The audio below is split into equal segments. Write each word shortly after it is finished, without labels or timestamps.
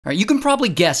Alright, you can probably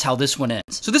guess how this one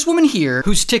ends. So this woman here,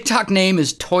 whose TikTok name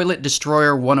is Toilet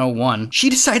Destroyer 101, she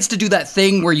decides to do that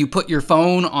thing where you put your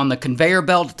phone on the conveyor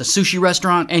belt at the sushi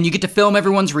restaurant and you get to film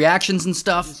everyone's reactions and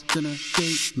stuff.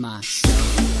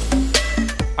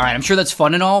 Alright, I'm sure that's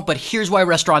fun and all, but here's why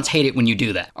restaurants hate it when you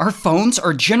do that. Our phones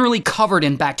are generally covered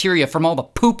in bacteria from all the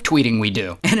poop tweeting we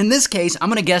do. And in this case, I'm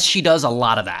gonna guess she does a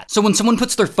lot of that. So when someone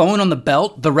puts their phone on the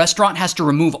belt, the restaurant has to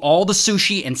remove all the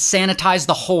sushi and sanitize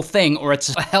the whole thing, or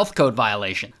it's a health code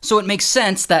violation. So it makes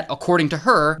sense that, according to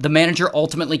her, the manager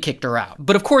ultimately kicked her out.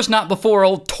 But of course not before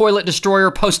old Toilet Destroyer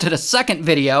posted a second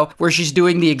video where she's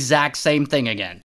doing the exact same thing again.